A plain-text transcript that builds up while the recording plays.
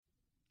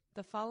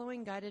The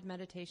following guided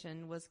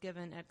meditation was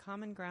given at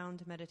Common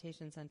Ground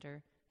Meditation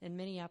Center in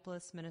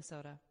Minneapolis,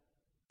 Minnesota.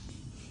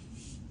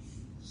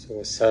 So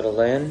we'll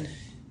settle in,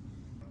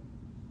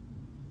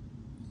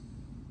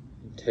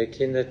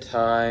 taking the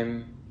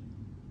time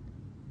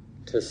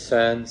to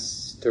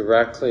sense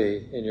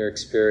directly in your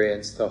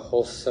experience the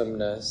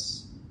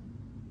wholesomeness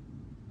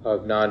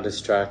of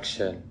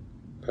non-distraction,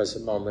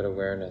 present moment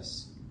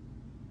awareness.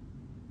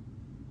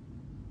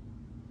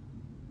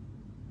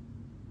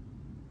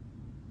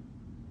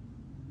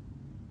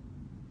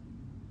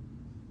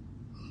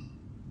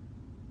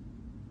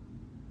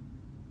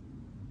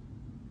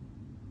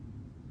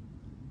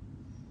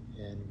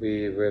 And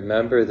we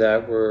remember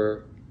that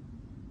we're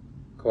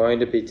going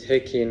to be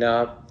taking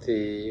up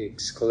the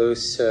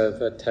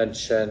exclusive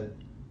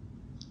attention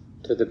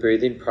to the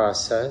breathing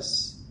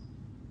process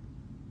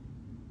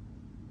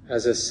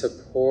as a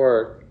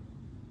support.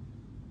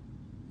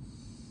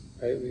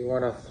 Right? We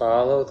want to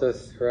follow the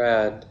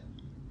thread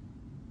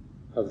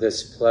of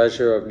this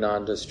pleasure of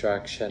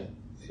non-distraction.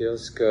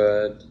 Feels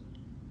good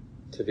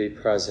to be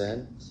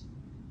present.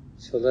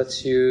 So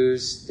let's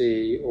use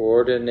the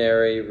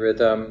ordinary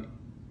rhythm,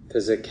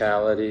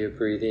 physicality of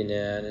breathing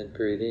in and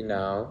breathing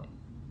out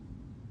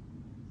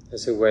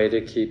as a way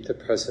to keep the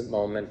present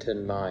moment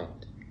in mind.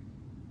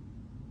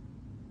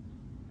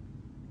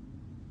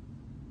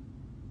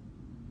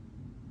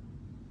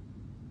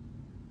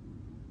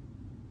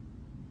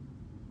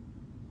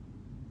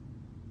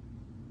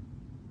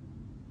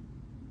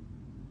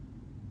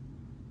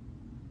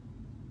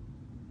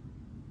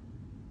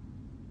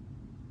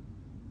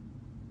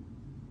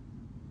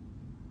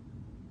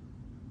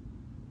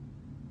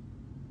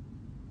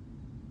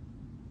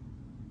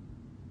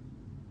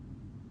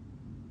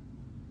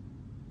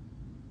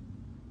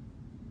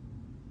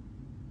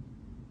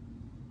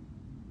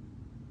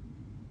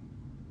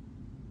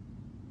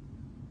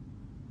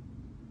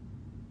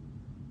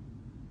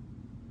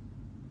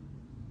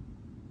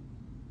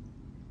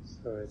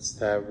 So it's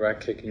that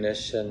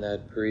recognition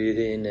that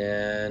breathing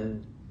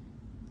in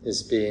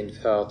is being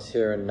felt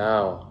here and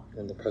now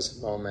in the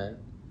present moment.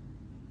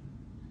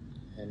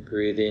 And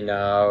breathing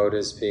out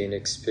is being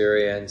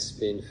experienced,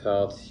 being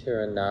felt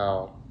here and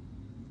now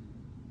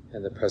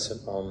in the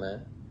present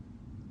moment.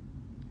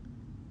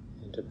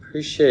 And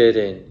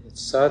appreciating,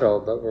 it's subtle,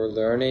 but we're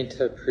learning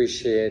to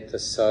appreciate the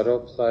subtle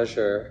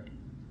pleasure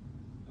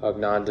of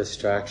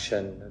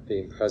non-distraction, of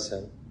being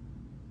present.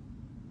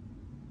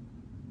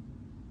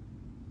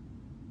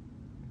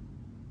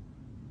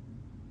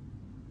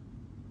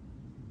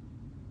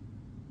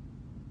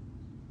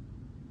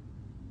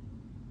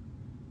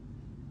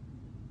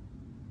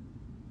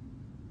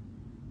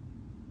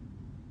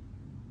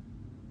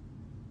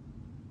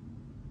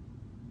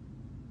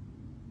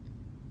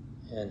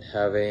 And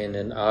having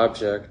an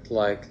object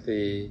like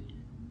the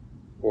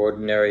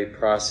ordinary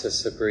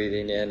process of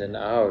breathing in and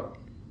out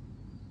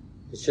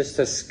is just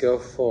a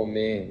skillful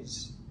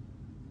means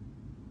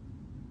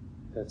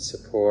that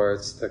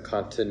supports the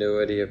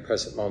continuity of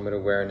present moment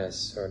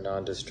awareness or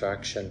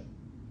non-distraction.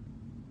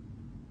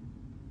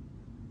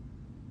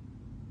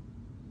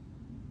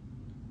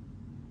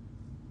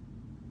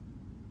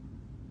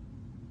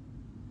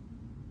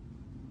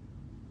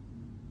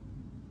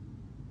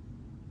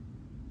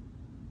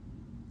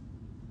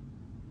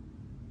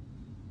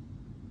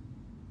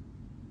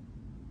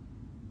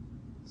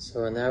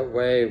 So in that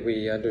way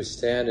we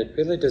understand it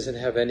really doesn't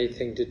have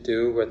anything to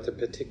do with the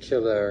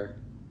particular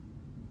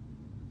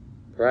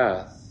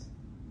breath.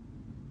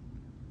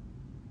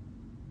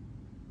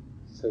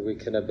 So we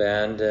can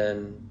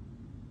abandon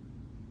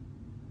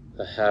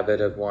the habit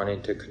of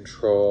wanting to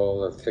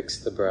control or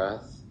fix the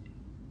breath.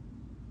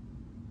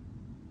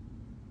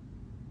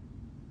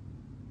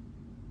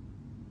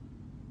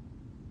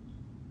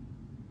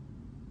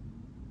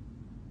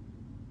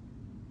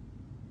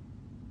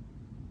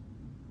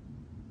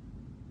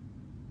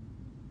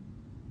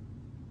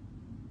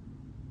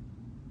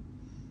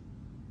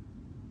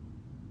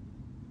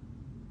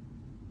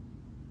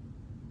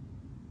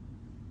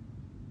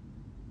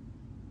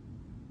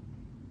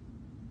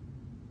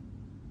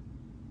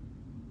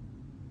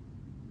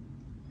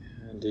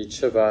 And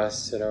each of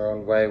us, in our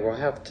own way, will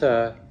have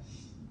to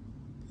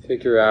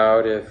figure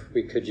out if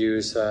we could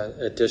use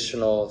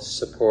additional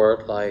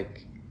support,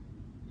 like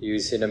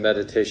using a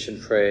meditation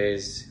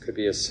phrase. It could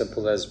be as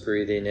simple as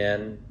breathing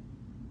in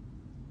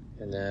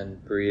and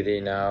then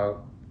breathing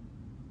out,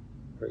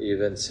 or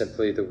even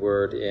simply the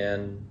word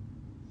in,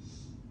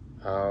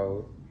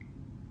 out,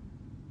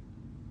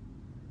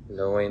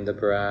 knowing the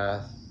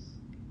breath,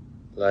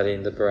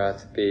 letting the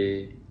breath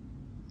be.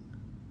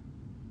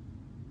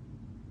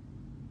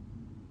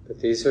 But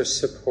these are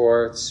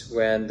supports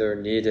when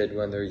they're needed,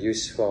 when they're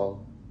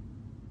useful.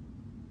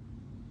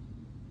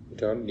 If you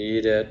don't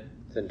need it,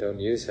 then don't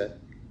use it.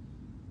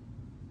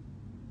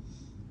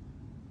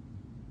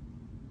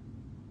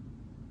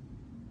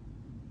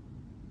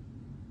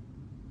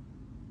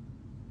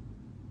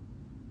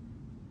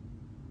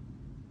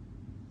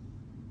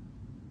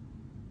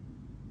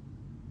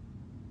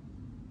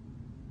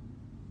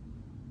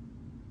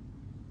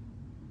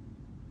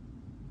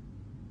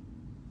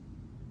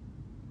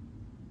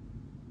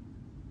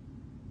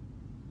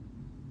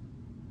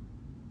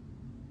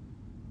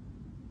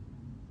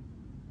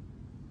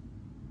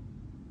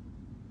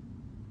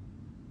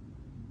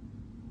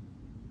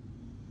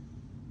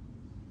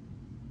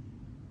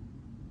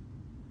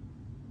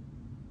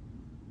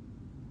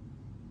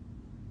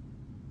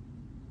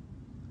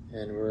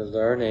 And we're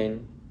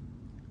learning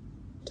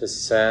to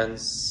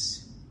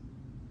sense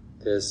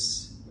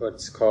this,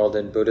 what's called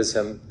in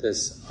Buddhism,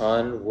 this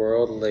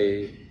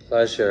unworldly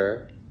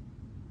pleasure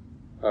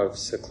of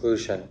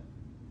seclusion.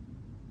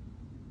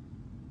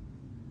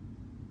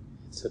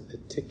 It's a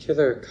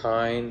particular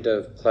kind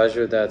of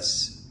pleasure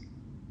that's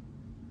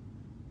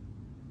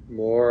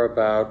more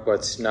about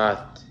what's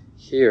not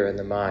here in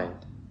the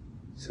mind.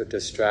 So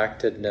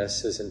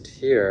distractedness isn't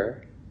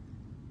here,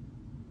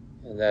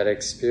 and that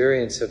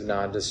experience of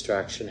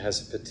non-distraction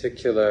has a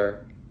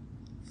particular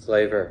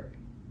flavor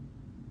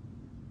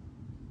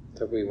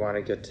that we want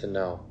to get to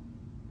know.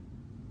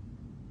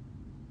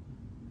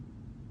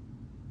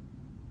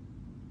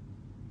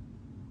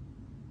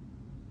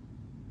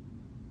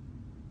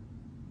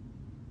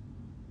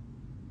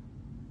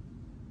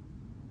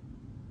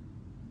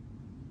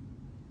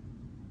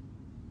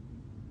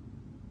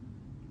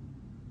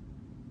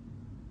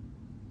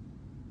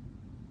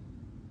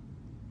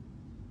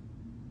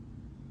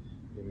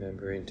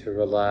 Remembering to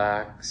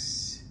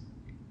relax.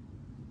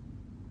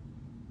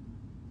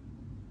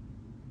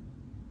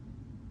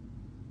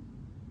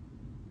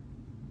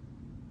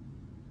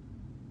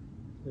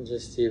 And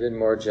just even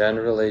more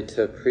generally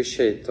to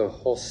appreciate the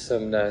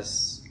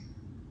wholesomeness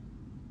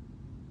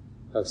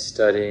of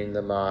studying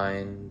the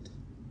mind.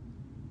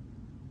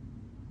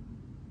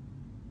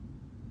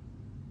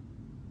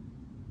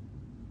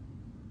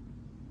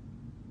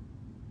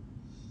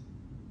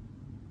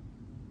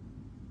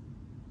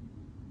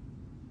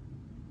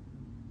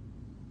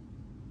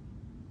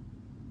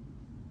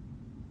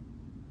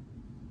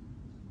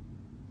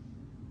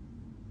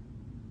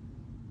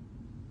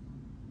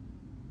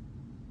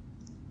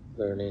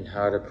 Learning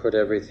how to put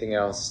everything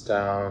else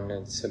down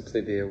and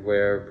simply be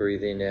aware of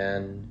breathing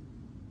in,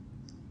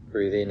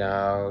 breathing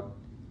out,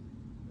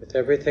 with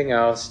everything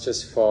else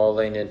just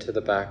falling into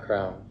the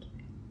background.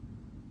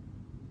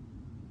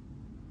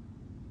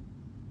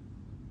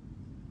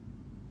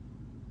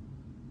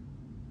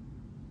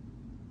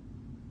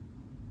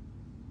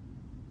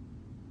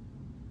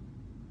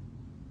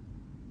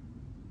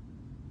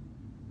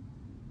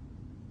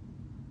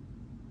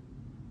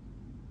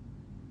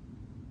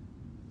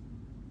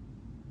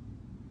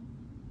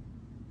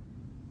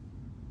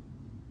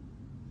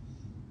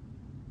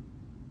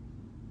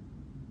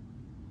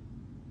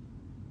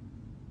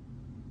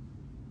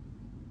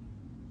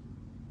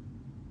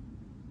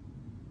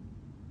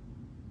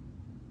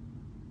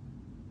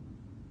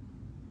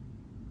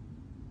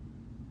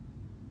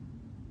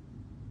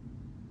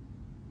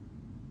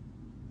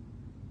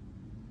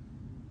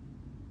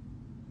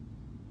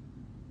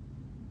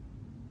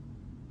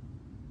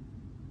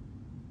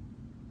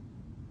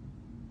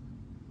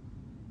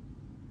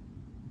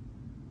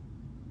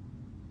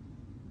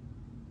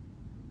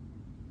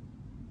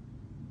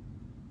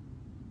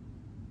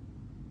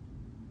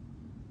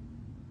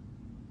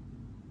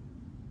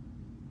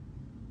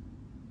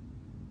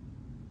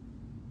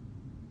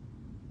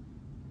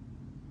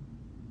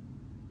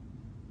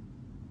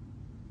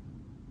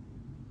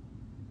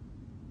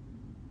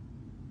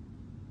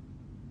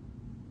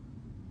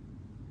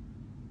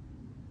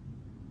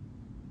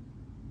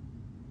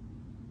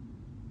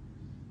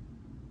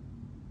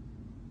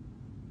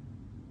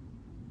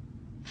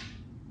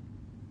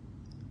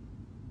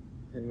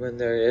 And when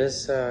there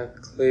is a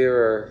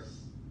clearer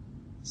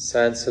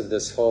sense of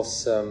this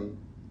wholesome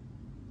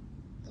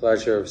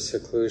pleasure of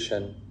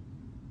seclusion,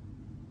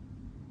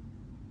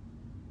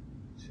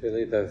 it's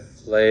really the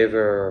flavor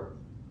or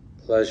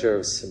pleasure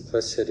of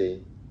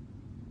simplicity,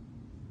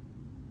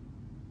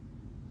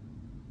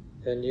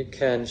 then you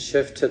can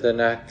shift to the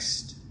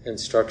next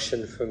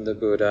instruction from the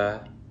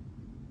Buddha.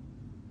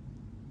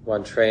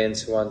 One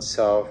trains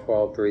oneself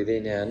while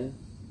breathing in,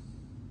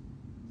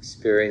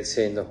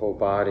 experiencing the whole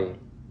body.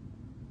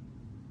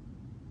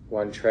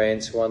 One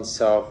trains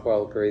oneself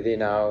while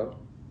breathing out,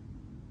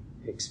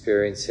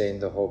 experiencing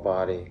the whole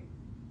body.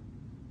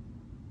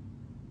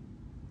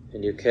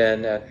 And you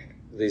can, at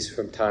least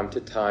from time to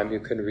time, you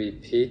can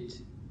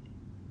repeat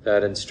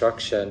that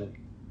instruction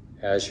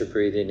as you're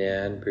breathing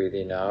in,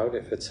 breathing out,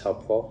 if it's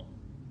helpful.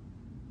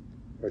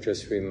 Or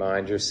just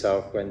remind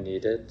yourself when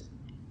needed.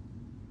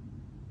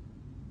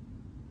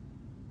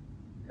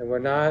 And we're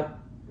not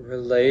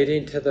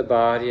relating to the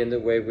body in the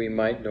way we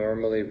might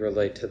normally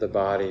relate to the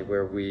body,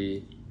 where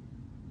we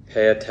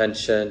pay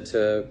attention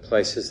to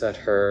places that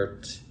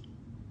hurt,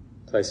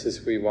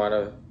 places we want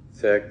to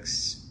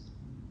fix.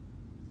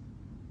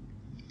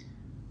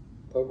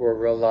 But we're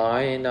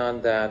relying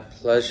on that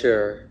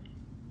pleasure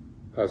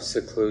of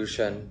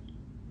seclusion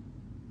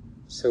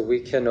so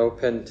we can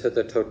open to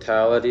the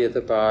totality of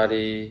the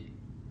body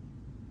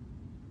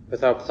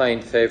without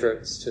playing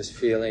favorites, just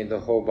feeling the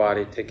whole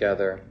body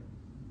together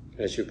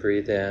as you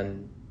breathe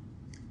in,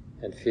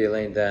 and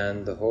feeling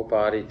then the whole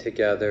body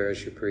together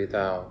as you breathe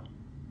out.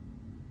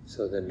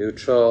 So the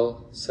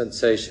neutral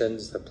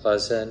sensations, the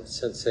pleasant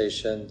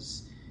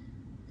sensations,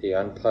 the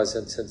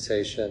unpleasant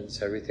sensations,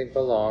 everything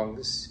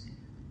belongs.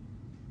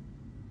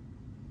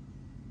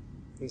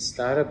 It's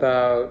not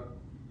about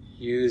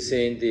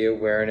using the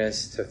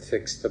awareness to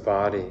fix the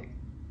body.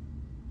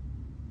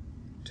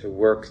 to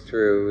work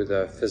through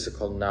the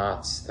physical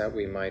knots that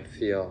we might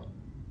feel.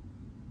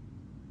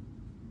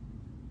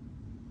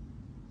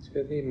 It's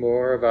really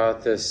more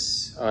about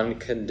this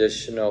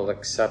unconditional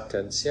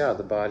acceptance. Yeah,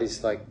 the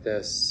body's like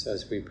this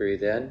as we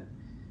breathe in.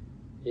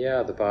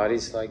 Yeah, the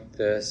body's like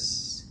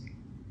this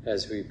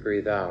as we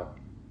breathe out.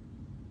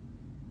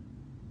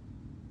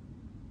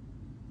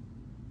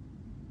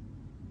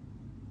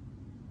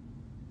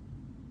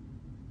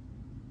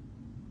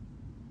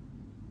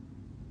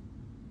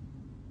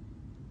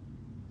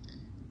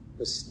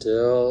 We're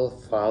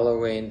still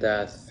following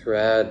that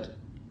thread,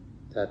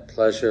 that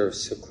pleasure of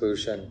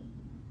seclusion.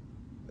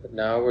 But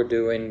now we're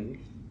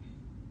doing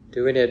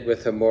it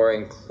with a more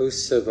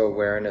inclusive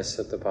awareness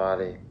of the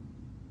body.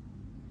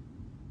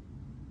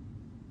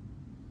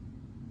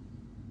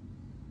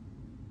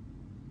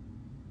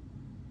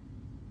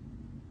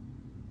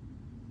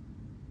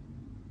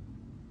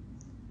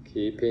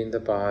 Keeping the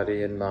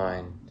body in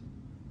mind.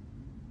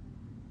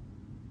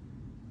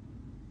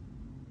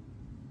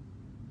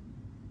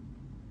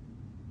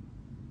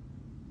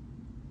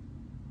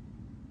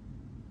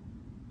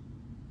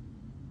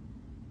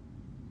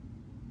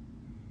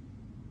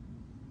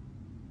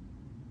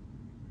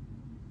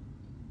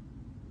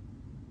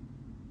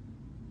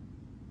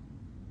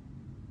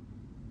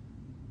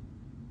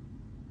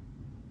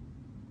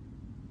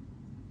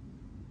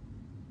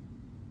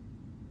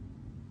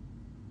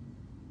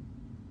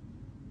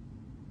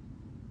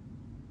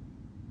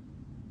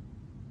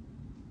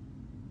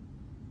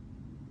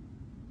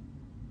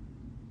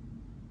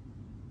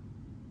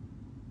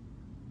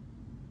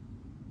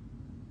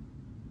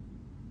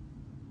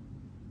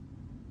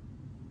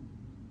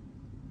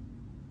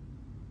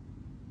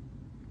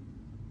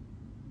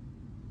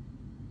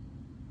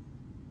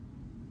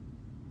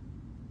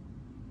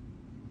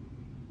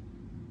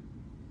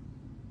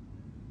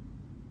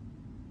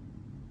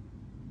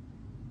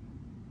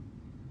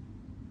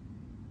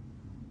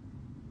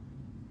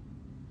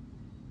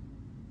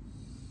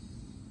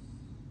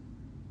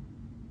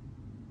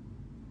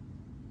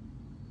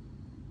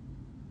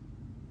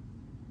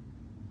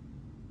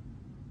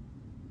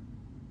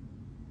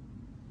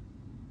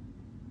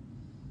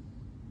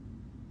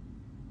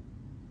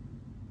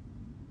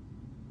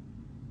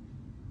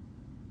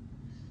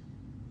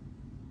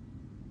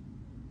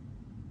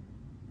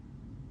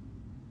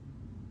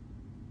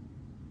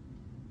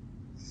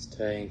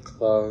 Staying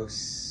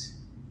close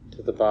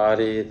to the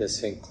body,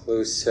 this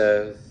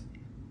inclusive,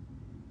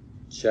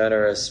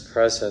 generous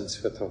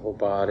presence with the whole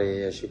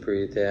body as you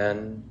breathe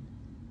in,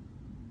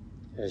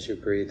 as you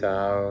breathe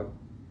out.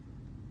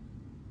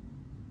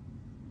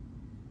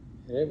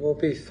 And it will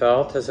be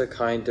felt as a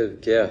kind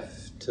of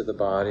gift to the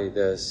body,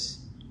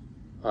 this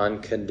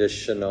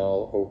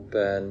unconditional,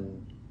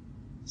 open,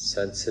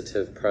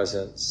 sensitive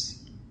presence.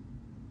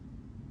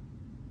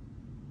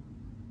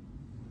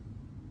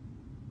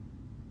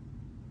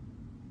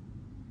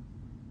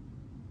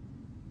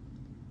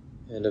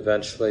 And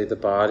eventually the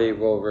body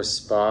will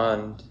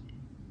respond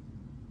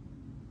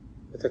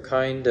with a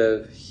kind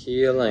of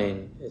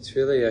healing. It's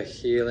really a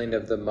healing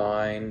of the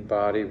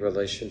mind-body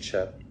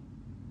relationship.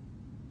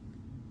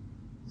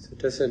 So it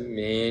doesn't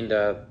mean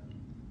that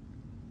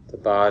the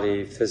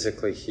body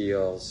physically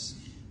heals,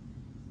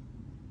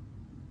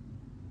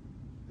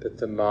 but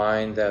the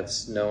mind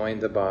that's knowing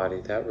the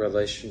body, that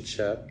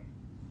relationship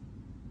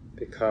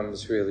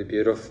becomes really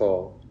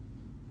beautiful.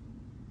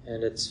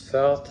 And it's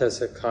felt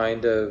as a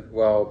kind of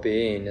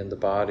well-being in the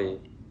body,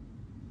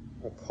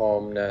 a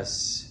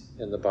calmness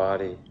in the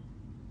body.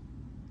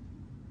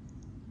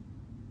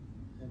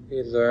 And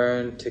we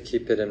learn to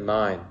keep it in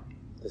mind.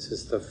 This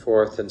is the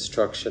fourth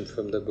instruction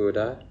from the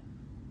Buddha.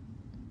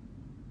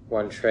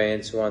 One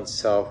trains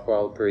oneself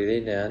while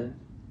breathing in,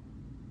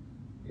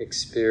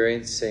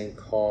 experiencing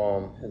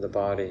calm in the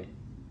body,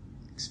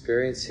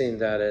 experiencing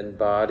that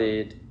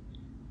embodied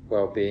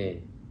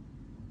well-being.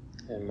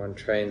 And one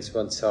trains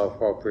oneself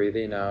while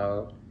breathing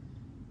out,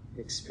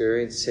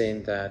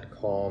 experiencing that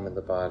calm in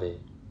the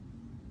body.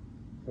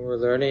 And we're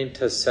learning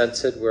to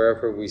sense it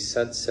wherever we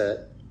sense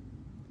it,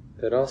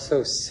 but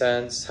also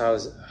sense how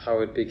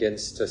it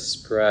begins to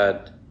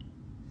spread,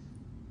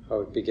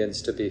 how it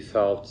begins to be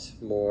felt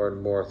more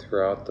and more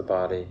throughout the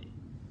body.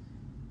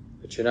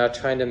 But you're not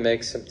trying to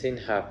make something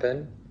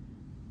happen.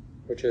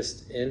 We're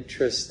just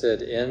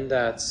interested in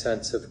that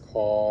sense of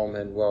calm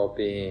and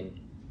well-being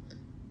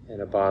in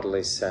a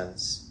bodily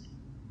sense.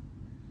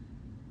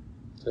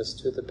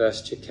 Just do the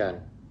best you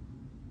can.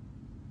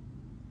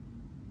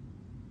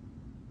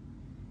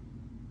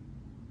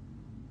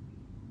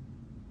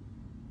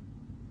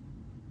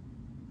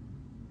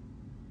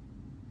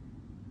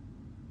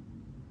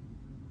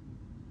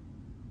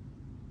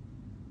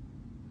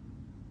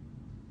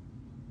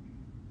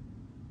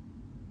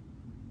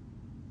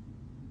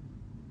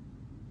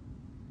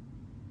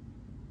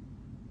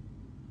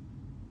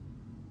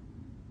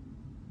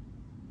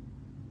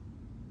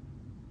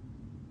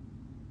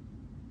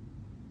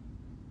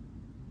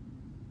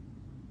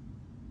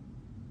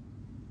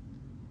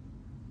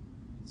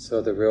 So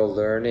the real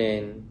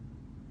learning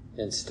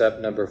in step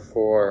number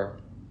 4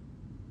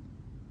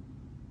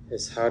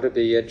 is how to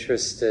be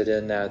interested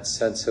in that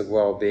sense of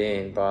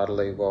well-being,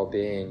 bodily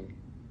well-being,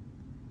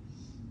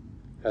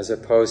 as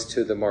opposed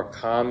to the more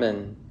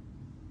common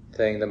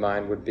thing the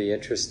mind would be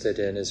interested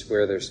in is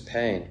where there's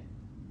pain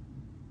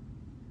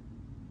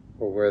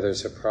or where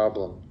there's a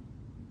problem.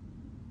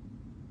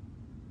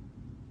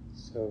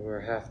 So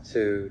we have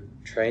to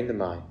train the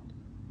mind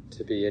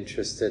to be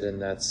interested in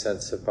that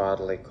sense of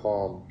bodily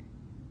calm,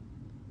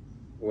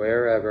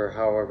 wherever,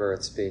 however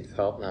it's being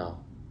felt now.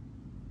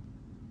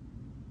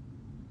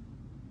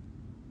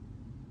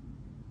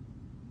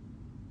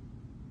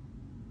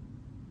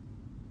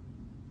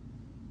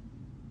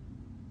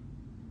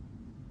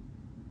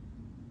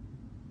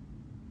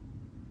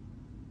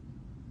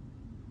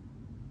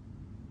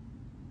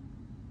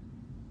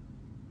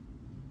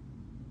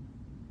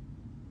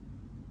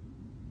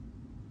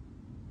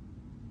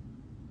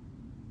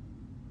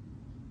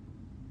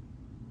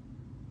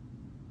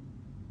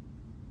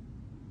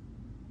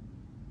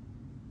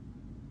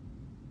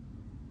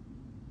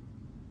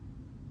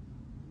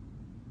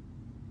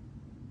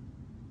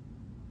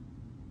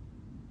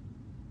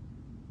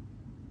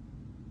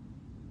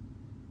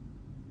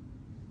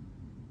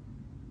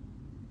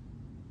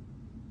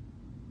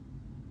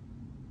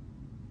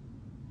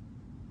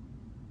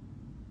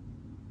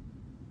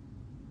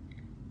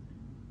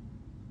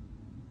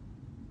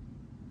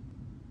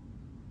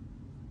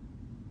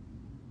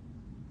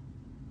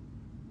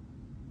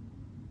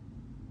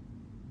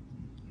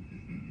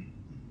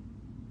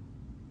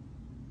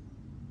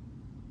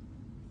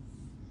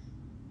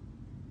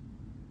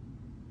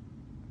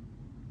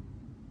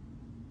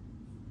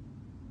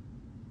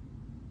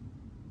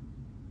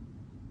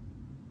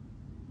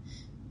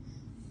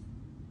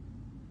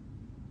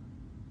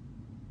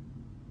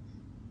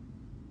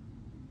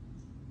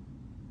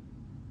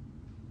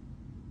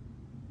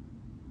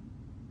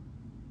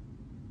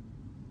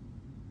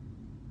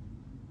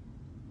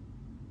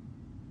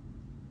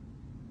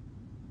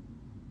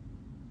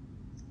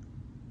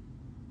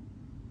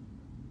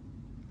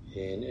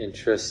 Being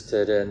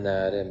interested in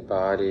that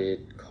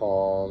embodied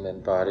calm,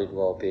 embodied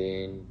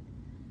well-being,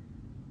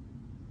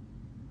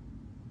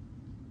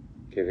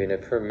 giving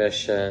it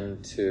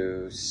permission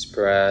to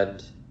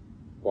spread,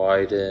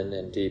 widen,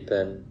 and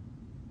deepen.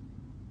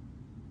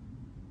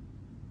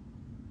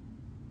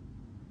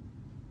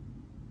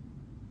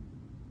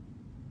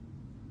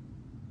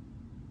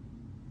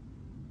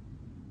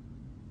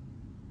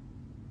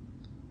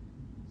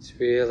 It's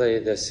really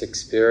this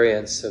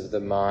experience of the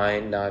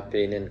mind not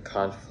being in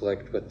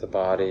conflict with the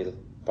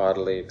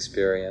bodily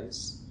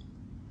experience.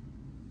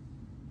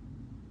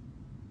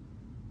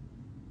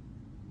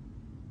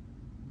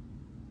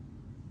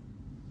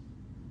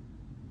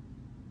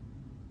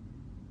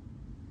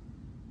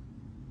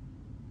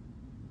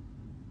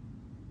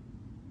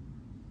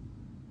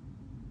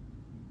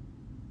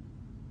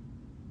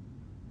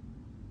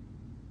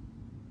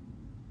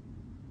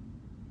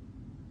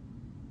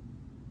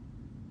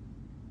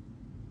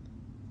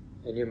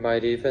 And you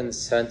might even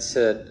sense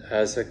it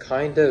as a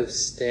kind of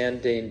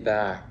standing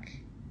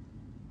back.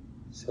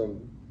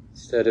 So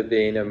instead of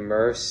being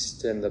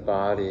immersed in the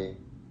body,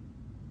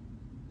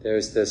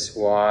 there's this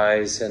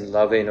wise and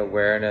loving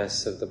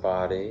awareness of the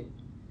body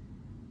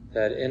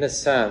that in a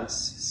sense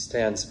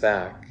stands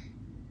back.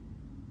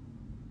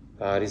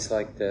 Body's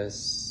like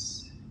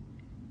this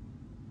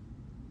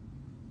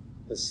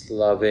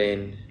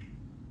loving,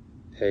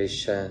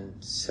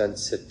 patient,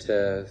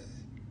 sensitive,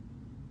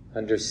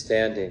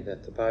 understanding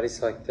that the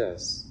body's like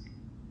this.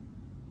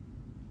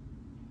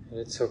 And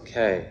it's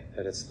okay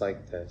that it's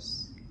like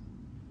this.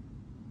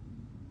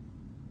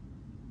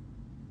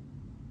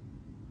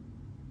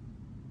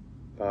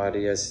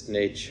 Body as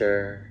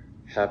nature,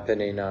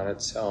 happening on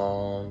its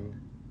own.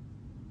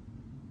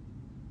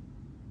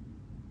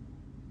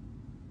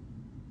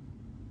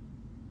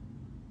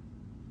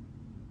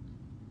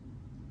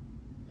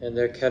 And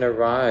there can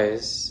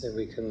arise, and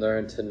we can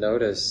learn to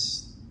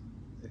notice,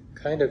 the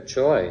kind of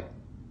joy,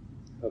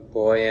 a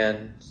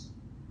buoyant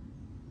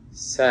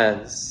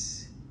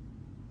sense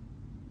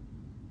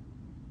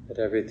that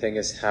everything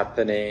is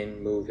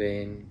happening,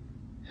 moving,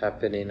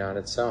 happening on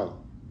its own.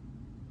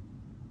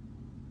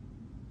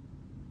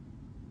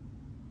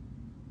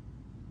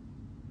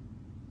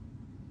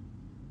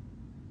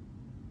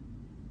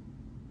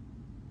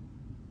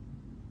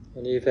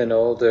 And even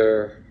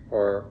older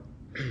or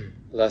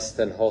less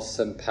than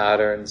wholesome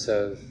patterns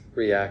of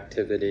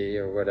reactivity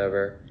or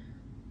whatever,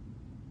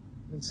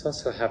 it's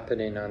also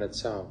happening on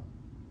its own.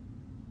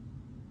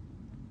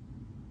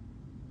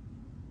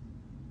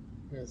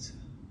 Let's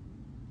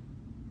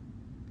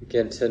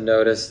begin to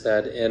notice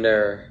that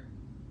inner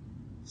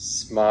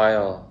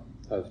smile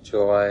of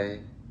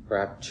joy,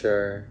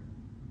 rapture,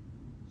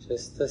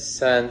 just the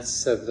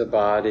sense of the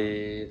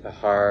body, the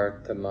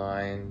heart, the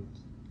mind,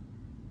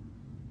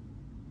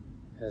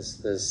 as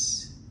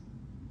this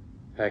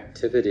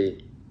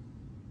activity,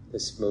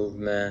 this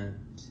movement,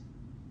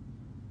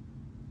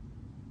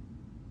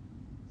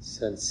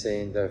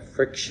 sensing the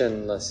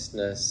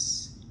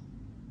frictionlessness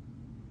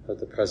of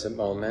the present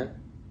moment.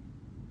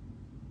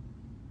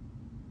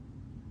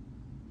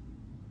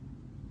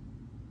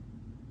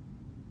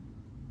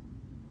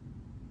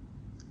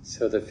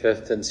 So the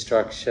fifth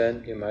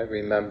instruction, you might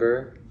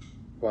remember,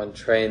 one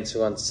trains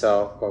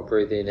oneself while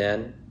breathing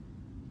in,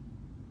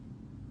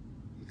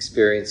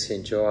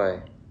 experiencing joy.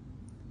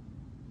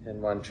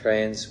 And one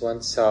trains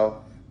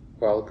oneself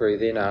while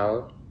breathing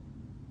out,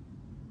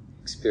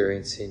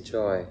 experiencing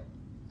joy.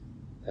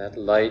 That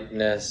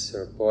lightness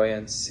or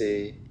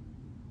buoyancy,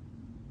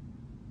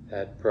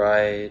 that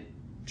bright,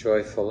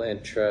 joyful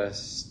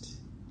interest.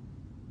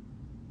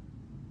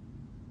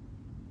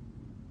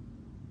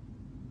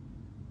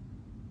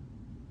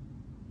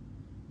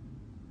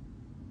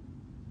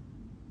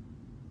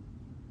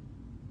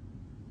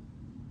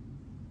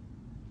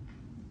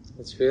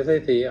 It's really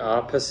the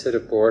opposite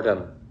of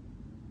boredom.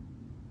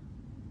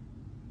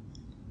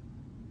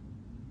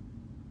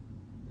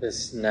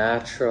 This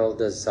natural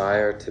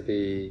desire to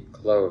be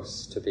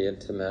close, to be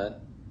intimate,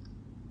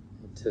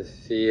 to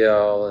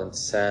feel and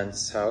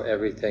sense how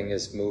everything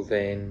is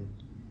moving,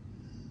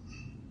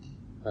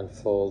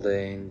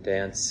 unfolding,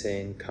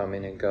 dancing,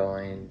 coming and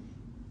going.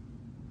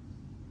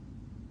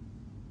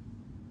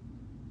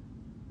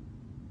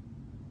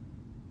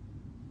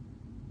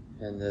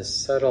 And this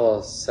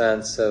subtle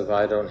sense of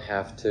I don't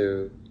have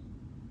to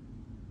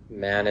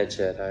manage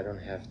it, I don't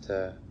have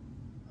to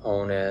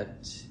own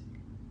it.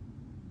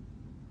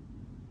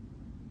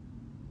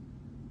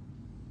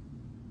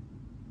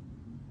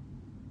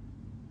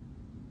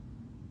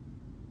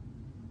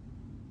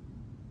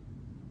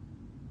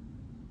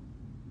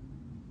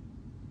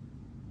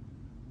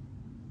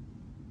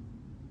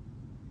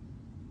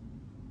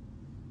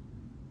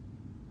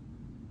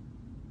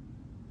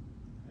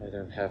 I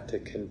don't have to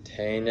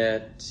contain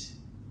it,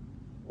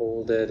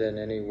 hold it in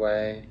any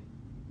way.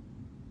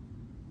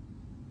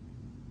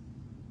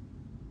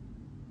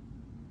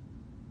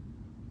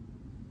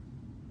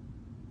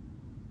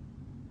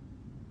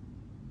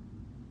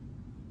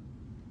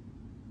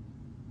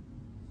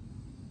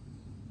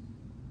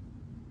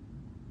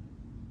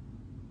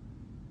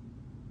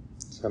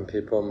 Some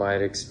people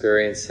might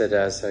experience it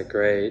as a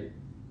great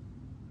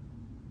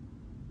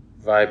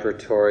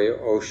vibratory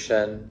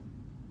ocean.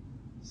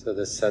 So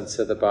the sense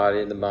of the body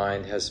and the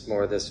mind has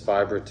more this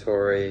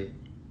vibratory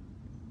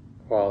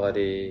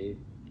quality,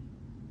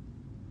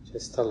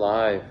 just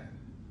alive.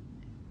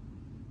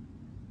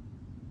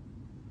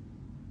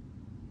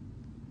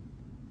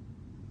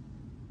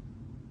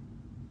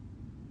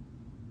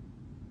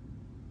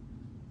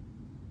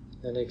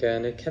 And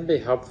again, it can be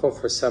helpful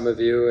for some of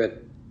you at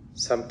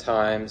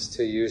sometimes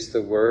to use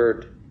the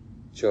word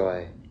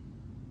joy.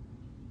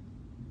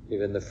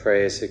 Even the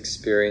phrase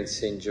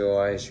experiencing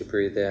joy as you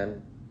breathe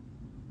in,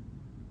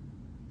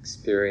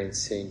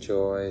 experiencing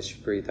joy as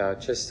you breathe out,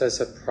 just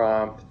as a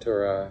prompt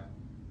or a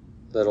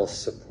little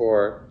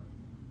support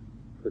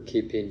for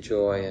keeping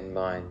joy in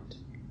mind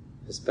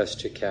as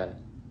best you can.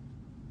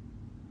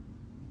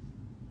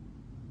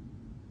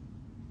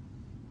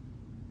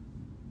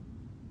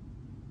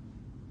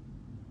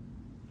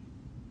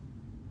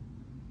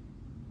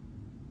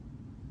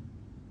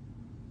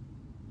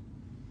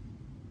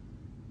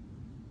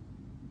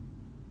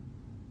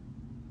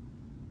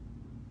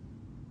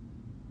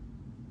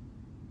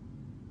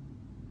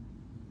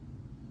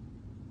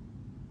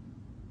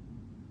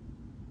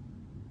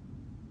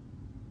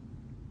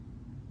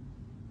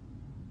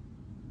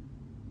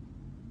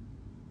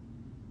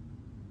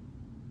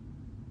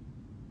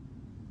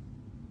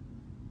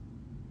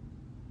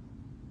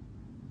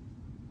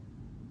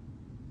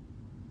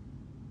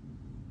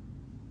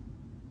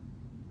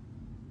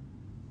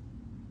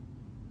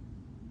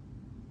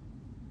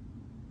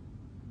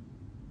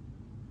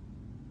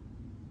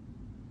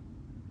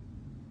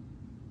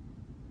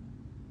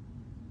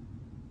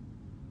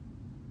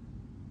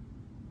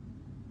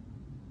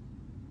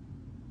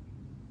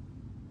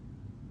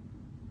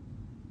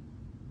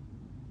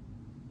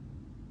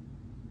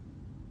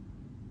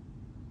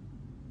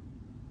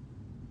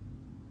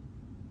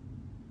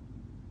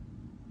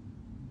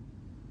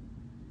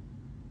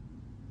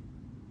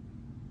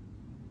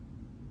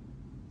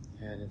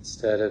 And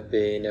instead of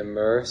being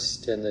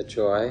immersed in the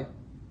joy,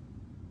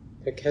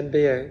 there can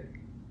be a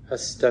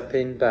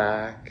stepping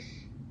back,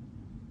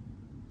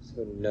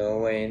 so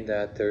knowing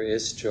that there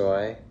is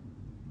joy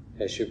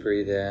as you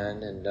breathe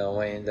in, and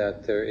knowing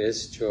that there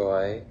is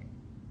joy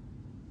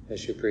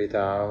as you breathe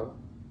out.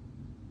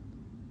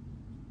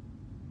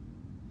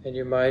 And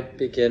you might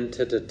begin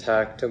to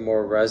detect a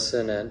more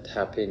resonant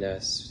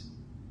happiness,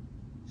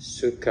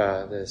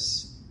 sukha,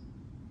 this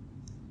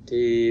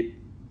deep,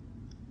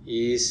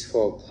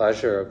 easeful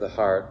pleasure of the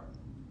heart,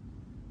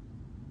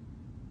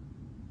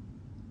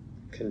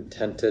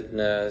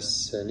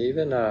 contentedness, and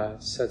even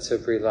a sense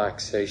of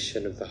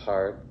relaxation of the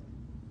heart.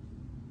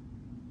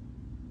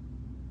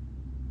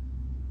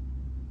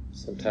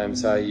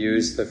 Sometimes I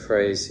use the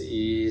phrase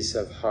ease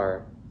of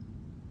heart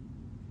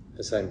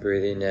as I'm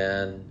breathing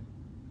in,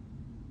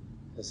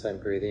 as I'm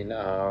breathing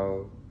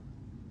out,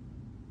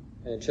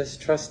 and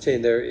just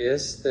trusting there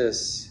is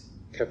this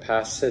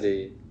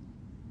capacity,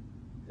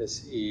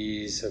 this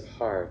ease of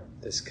heart,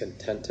 this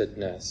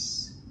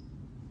contentedness.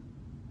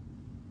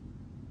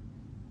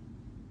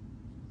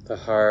 the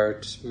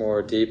heart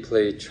more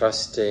deeply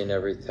trusting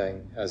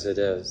everything as it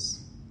is,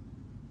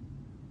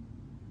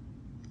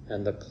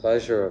 and the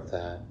pleasure of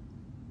that,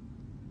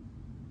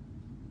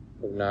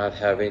 of not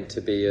having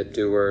to be a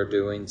doer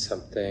doing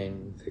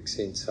something,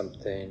 fixing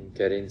something,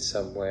 getting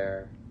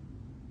somewhere,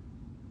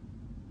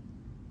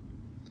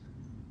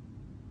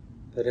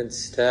 but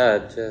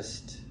instead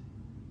just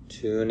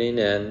tuning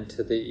in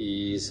to the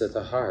ease of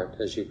the heart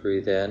as you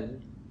breathe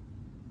in,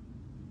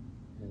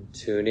 and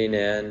tuning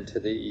in to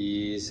the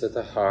ease of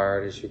the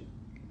heart as you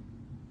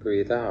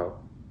breathe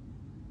out.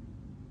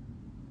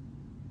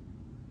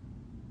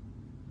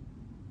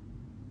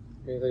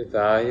 Really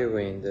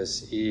valuing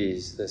this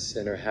ease, this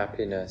inner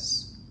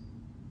happiness.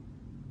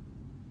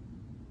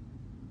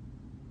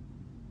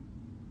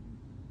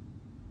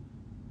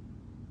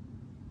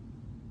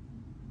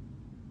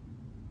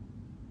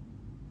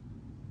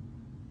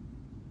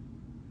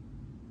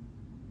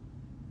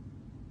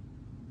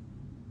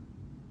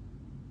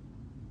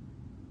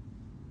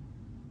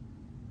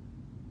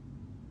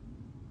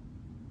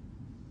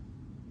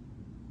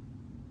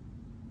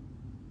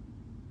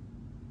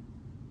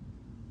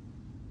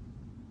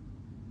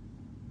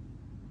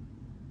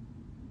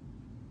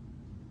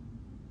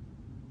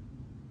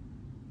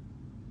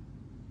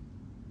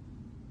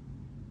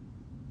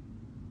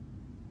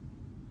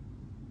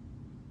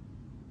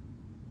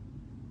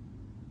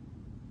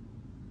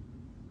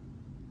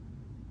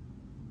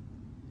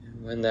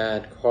 When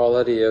that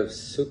quality of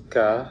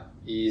sukha,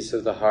 ease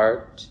of the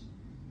heart,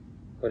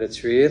 when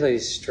it's really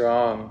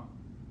strong,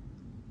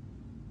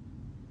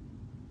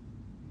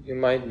 you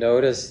might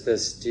notice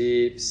this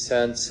deep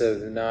sense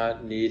of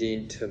not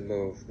needing to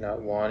move,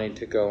 not wanting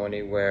to go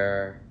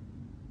anywhere,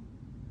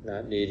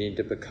 not needing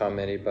to become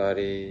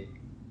anybody.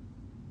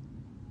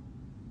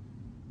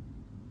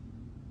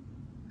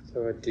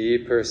 So a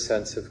deeper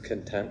sense of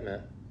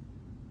contentment,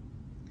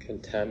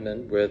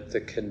 contentment with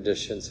the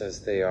conditions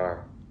as they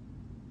are.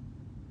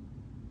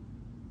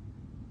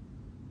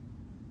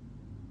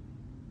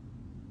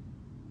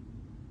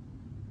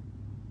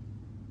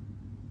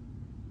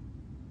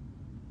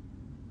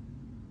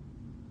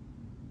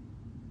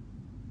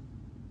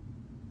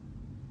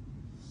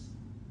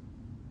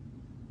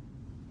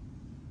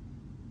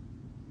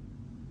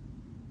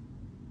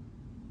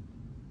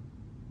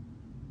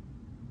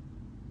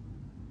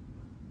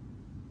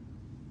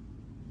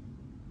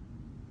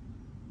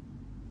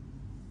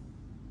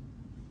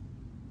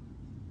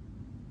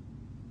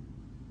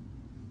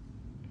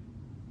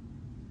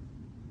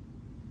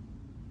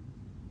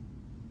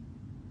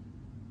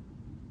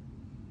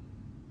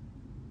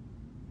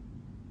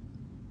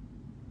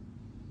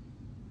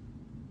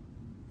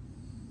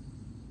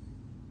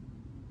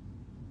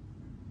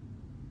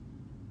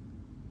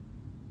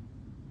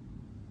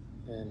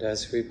 And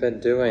as we've been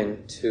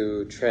doing,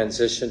 to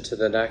transition to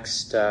the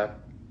next step,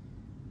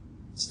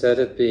 instead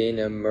of being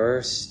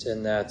immersed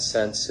in that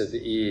sense of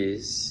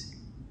ease,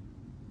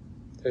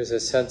 there's a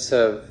sense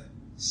of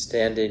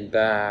standing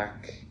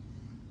back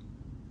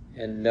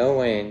and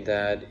knowing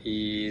that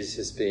ease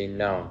is being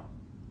known,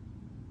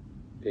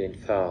 being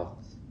felt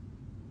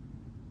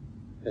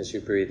as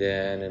you breathe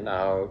in and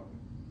out.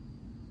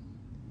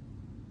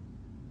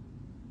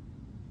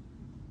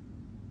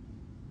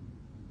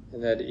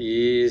 And that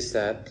ease,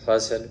 that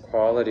pleasant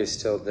quality is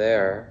still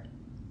there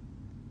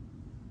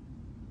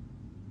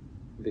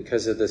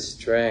because of the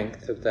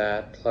strength of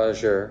that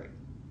pleasure,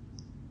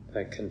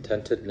 that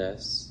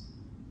contentedness.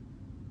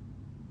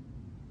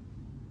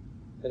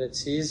 And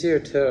it's easier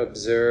to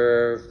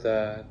observe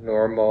the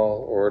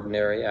normal,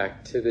 ordinary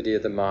activity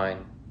of the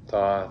mind,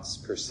 thoughts,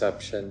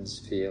 perceptions,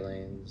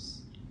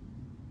 feelings.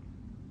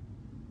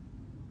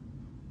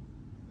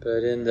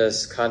 But in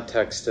this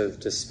context of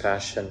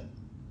dispassion,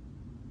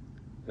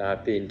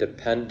 not being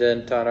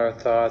dependent on our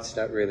thoughts,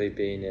 not really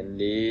being in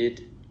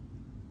need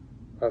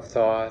of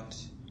thought.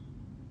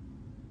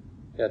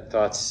 Yet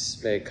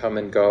thoughts may come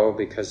and go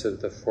because of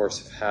the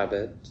force of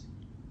habit.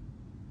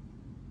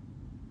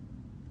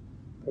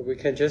 But we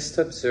can just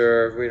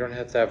observe, we don't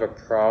have to have a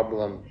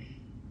problem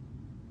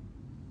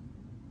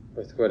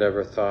with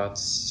whatever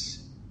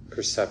thoughts,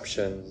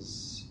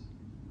 perceptions,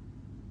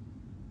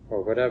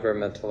 or whatever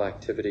mental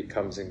activity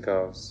comes and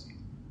goes.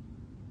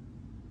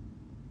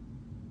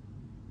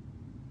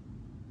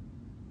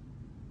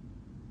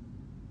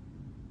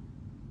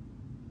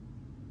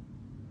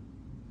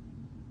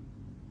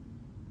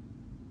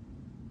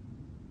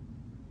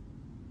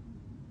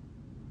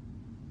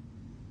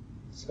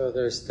 So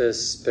there's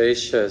this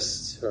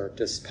spacious or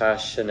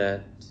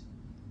dispassionate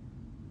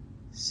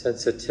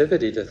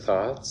sensitivity to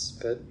thoughts,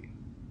 but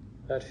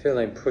not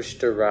feeling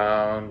pushed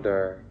around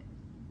or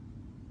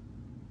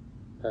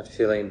not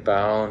feeling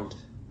bound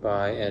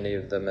by any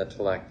of the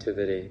mental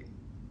activity.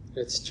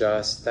 It's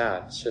just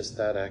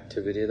that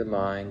activity of the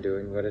mind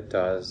doing what it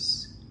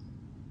does.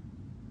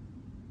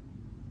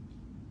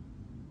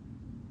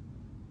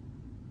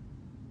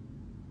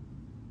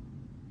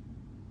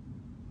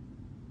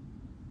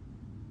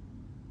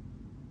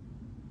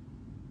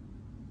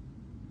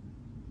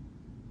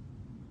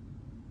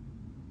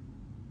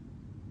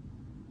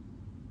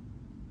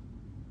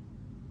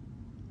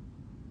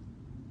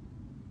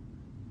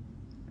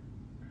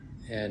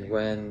 And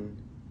when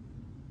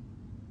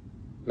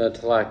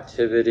mental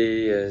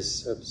activity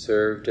is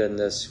observed in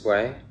this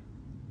way,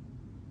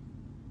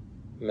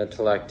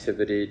 mental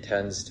activity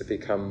tends to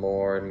become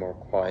more and more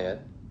quiet.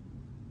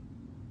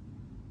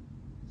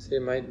 So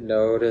you might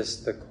notice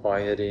the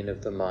quieting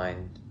of the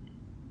mind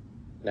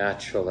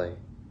naturally.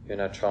 You're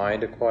not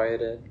trying to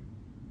quiet it.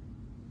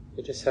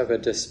 You just have a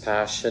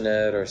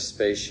dispassionate or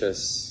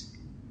spacious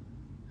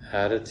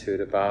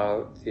attitude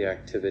about the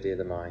activity of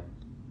the mind.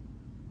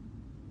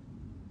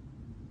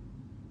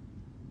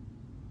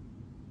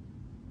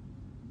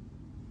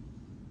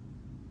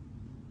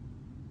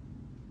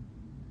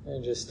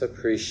 And just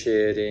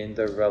appreciating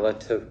the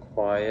relative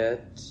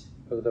quiet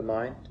of the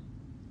mind.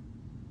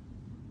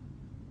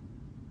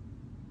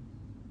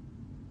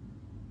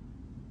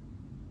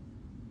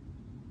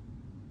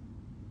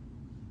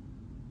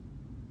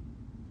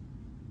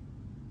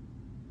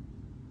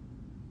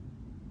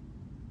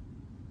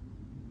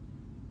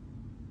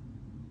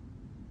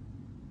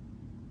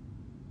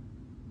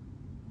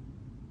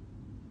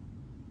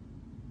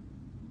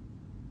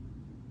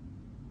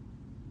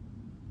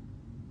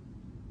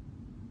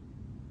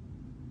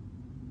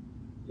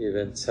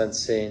 Even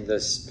sensing the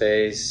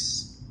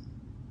space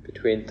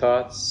between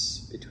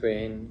thoughts,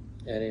 between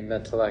any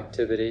mental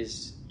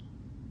activities.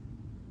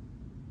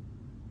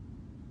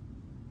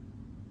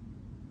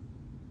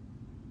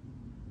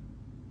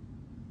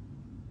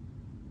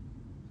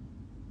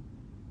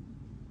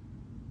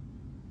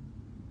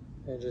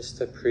 And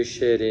just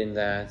appreciating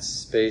that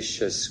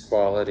spacious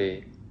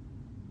quality